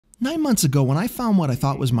9 months ago, when I found what I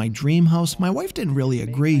thought was my dream house, my wife didn't really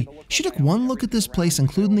agree. She took one look at this place,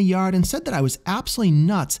 including the yard, and said that I was absolutely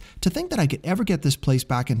nuts to think that I could ever get this place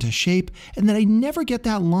back into shape and that I'd never get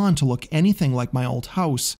that lawn to look anything like my old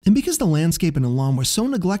house. And because the landscape and the lawn were so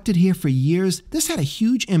neglected here for years, this had a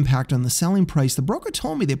huge impact on the selling price. The broker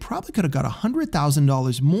told me they probably could have got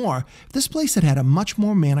 $100,000 more if this place had had a much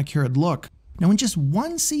more manicured look. Now, in just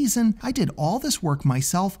one season, I did all this work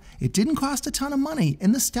myself. It didn't cost a ton of money,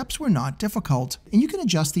 and the steps were not difficult. And you can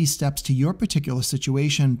adjust these steps to your particular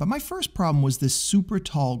situation, but my first problem was this super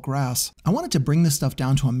tall grass. I wanted to bring this stuff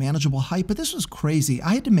down to a manageable height, but this was crazy.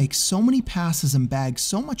 I had to make so many passes and bag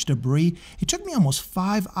so much debris. It took me almost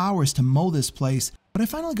 5 hours to mow this place. But I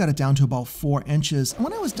finally got it down to about 4 inches, and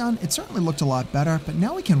when I was done, it certainly looked a lot better, but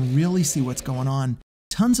now we can really see what's going on.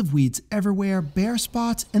 Tons of weeds everywhere, bare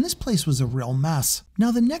spots, and this place was a real mess.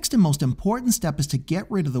 Now the next and most important step is to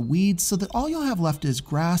get rid of the weeds so that all you'll have left is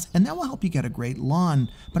grass, and that will help you get a great lawn.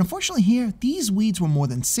 But unfortunately here, these weeds were more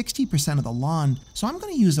than 60% of the lawn, so I'm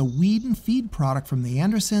going to use a weed and feed product from the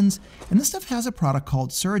Andersons, and this stuff has a product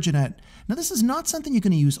called Surge in it. Now this is not something you're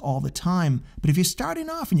going to use all the time, but if you're starting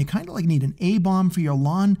off and you kind of like need an A-bomb for your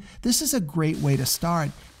lawn, this is a great way to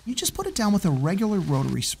start. You just put it down with a regular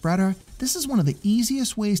rotary spreader. This is one of the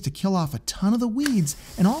easiest ways to kill off a ton of the weeds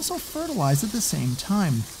and also fertilize at the same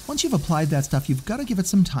time. Once you've applied that stuff, you've got to give it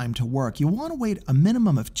some time to work. You'll want to wait a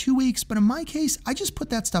minimum of 2 weeks, but in my case, I just put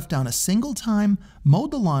that stuff down a single time, mowed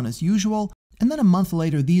the lawn as usual, and then a month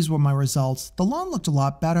later, these were my results. The lawn looked a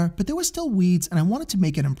lot better, but there were still weeds, and I wanted to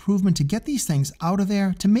make an improvement to get these things out of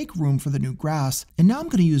there to make room for the new grass. And now I'm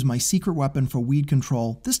going to use my secret weapon for weed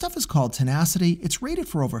control. This stuff is called Tenacity. It's rated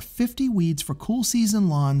for over 50 weeds for cool season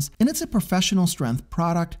lawns, and it's a professional strength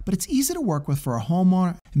product, but it's easy to work with for a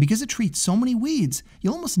homeowner. And because it treats so many weeds,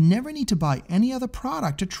 you'll almost never need to buy any other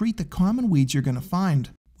product to treat the common weeds you're going to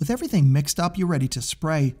find. With everything mixed up, you're ready to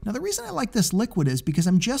spray. Now the reason I like this liquid is because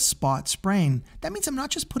I'm just spot spraying. That means I'm not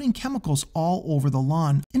just putting chemicals all over the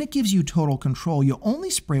lawn, and it gives you total control. You'll only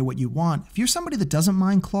spray what you want. If you're somebody that doesn't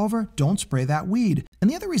mind clover, don't spray that weed. And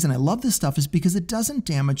the other reason I love this stuff is because it doesn't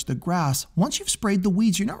damage the grass. Once you've sprayed the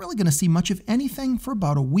weeds, you're not really going to see much of anything for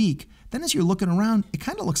about a week. Then as you're looking around, it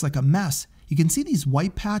kind of looks like a mess. You can see these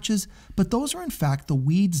white patches, but those are in fact the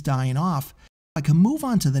weeds dying off. I can move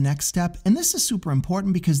on to the next step, and this is super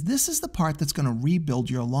important because this is the part that's going to rebuild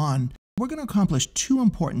your lawn. We're going to accomplish 2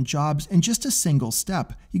 important jobs in just a single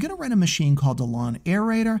step. You're going to rent a machine called a lawn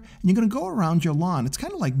aerator, and you're going to go around your lawn. It's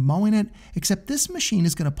kind of like mowing it, except this machine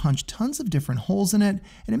is going to punch tons of different holes in it,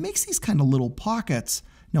 and it makes these kind of little pockets.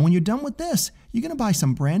 Now when you're done with this, you're going to buy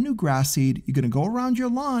some brand new grass seed, you're going to go around your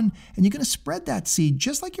lawn, and you're going to spread that seed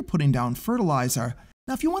just like you're putting down fertilizer.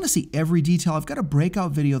 Now, if you want to see every detail, I've got a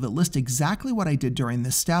breakout video that lists exactly what I did during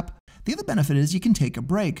this step. The other benefit is you can take a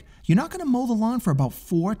break. You're not going to mow the lawn for about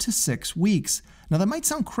 4 to 6 weeks. Now, that might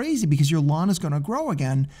sound crazy because your lawn is going to grow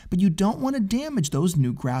again, but you don't want to damage those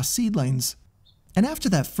new grass seedlings. And after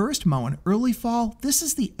that first mow in early fall, this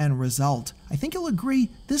is the end result. I think you'll agree,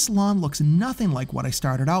 this lawn looks nothing like what I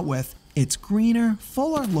started out with. It's greener,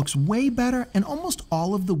 fuller, looks way better, and almost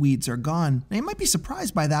all of the weeds are gone. Now you might be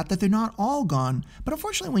surprised by that they're not all gone, but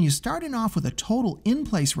unfortunately when you're starting off with a total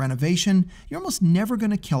in-place renovation, you're almost never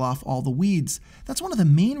going to kill off all the weeds. That's one of the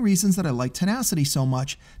main reasons that I like Tenacity so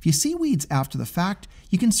much. If you see weeds after the fact,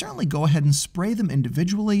 you can certainly go ahead and spray them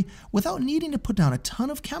individually without needing to put down a ton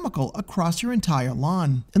of chemical across your entire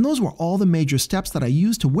lawn. And those were all the major steps that I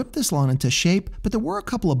used to whip this lawn into shape, but there were a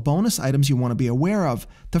couple of bonus items you want to be aware of.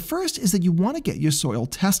 The first is that you want to get your soil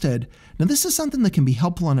tested. Now this is something that can be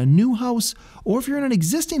helpful on a new house, or if you're in an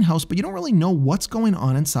existing house but you don't really know what's going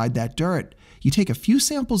on inside that dirt. You take a few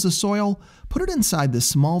samples of soil, put it inside this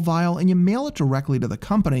small vial, and you mail it directly to the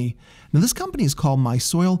company. Now this company is called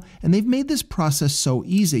MySoil, and they've made this process so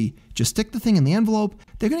easy. Just stick the thing in the envelope,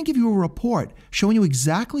 they're going to give you a report showing you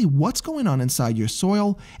exactly what's going on inside your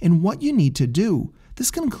soil and what you need to do. This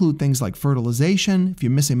can include things like fertilization, if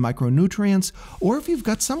you're missing micronutrients, or if you've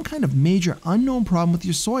got some kind of major unknown problem with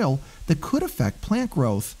your soil that could affect plant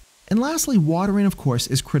growth. And lastly, watering, of course,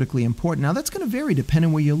 is critically important. Now that's going to vary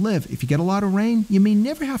depending where you live. If you get a lot of rain, you may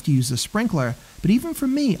never have to use a sprinkler. But even for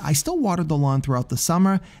me, I still watered the lawn throughout the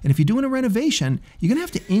summer, and if you're doing a renovation, you're going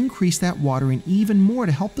to have to increase that watering even more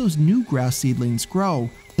to help those new grass seedlings grow.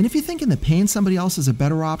 And if you're thinking that paying somebody else is a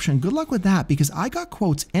better option, good luck with that, because I got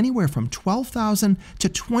quotes anywhere from $12,000 to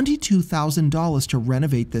 $22,000 to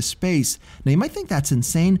renovate this space. Now you might think that's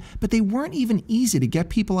insane, but they weren't even easy to get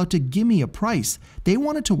people out to give me a price. They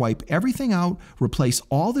wanted to wipe everything out, replace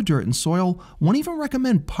all the dirt and soil, won't even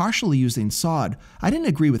recommend partially using sod. I didn't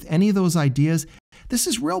agree with any of those ideas. This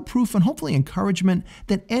is real proof and hopefully encouragement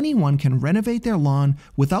that anyone can renovate their lawn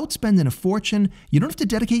without spending a fortune. You don't have to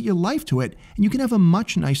dedicate your life to it, and you can have a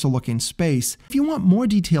much nicer looking space. If you want more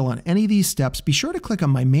detail on any of these steps, be sure to click on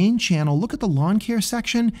my main channel, look at the lawn care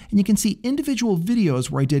section, and you can see individual videos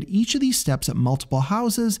where I did each of these steps at multiple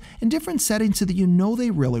houses in different settings so that you know they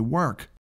really work.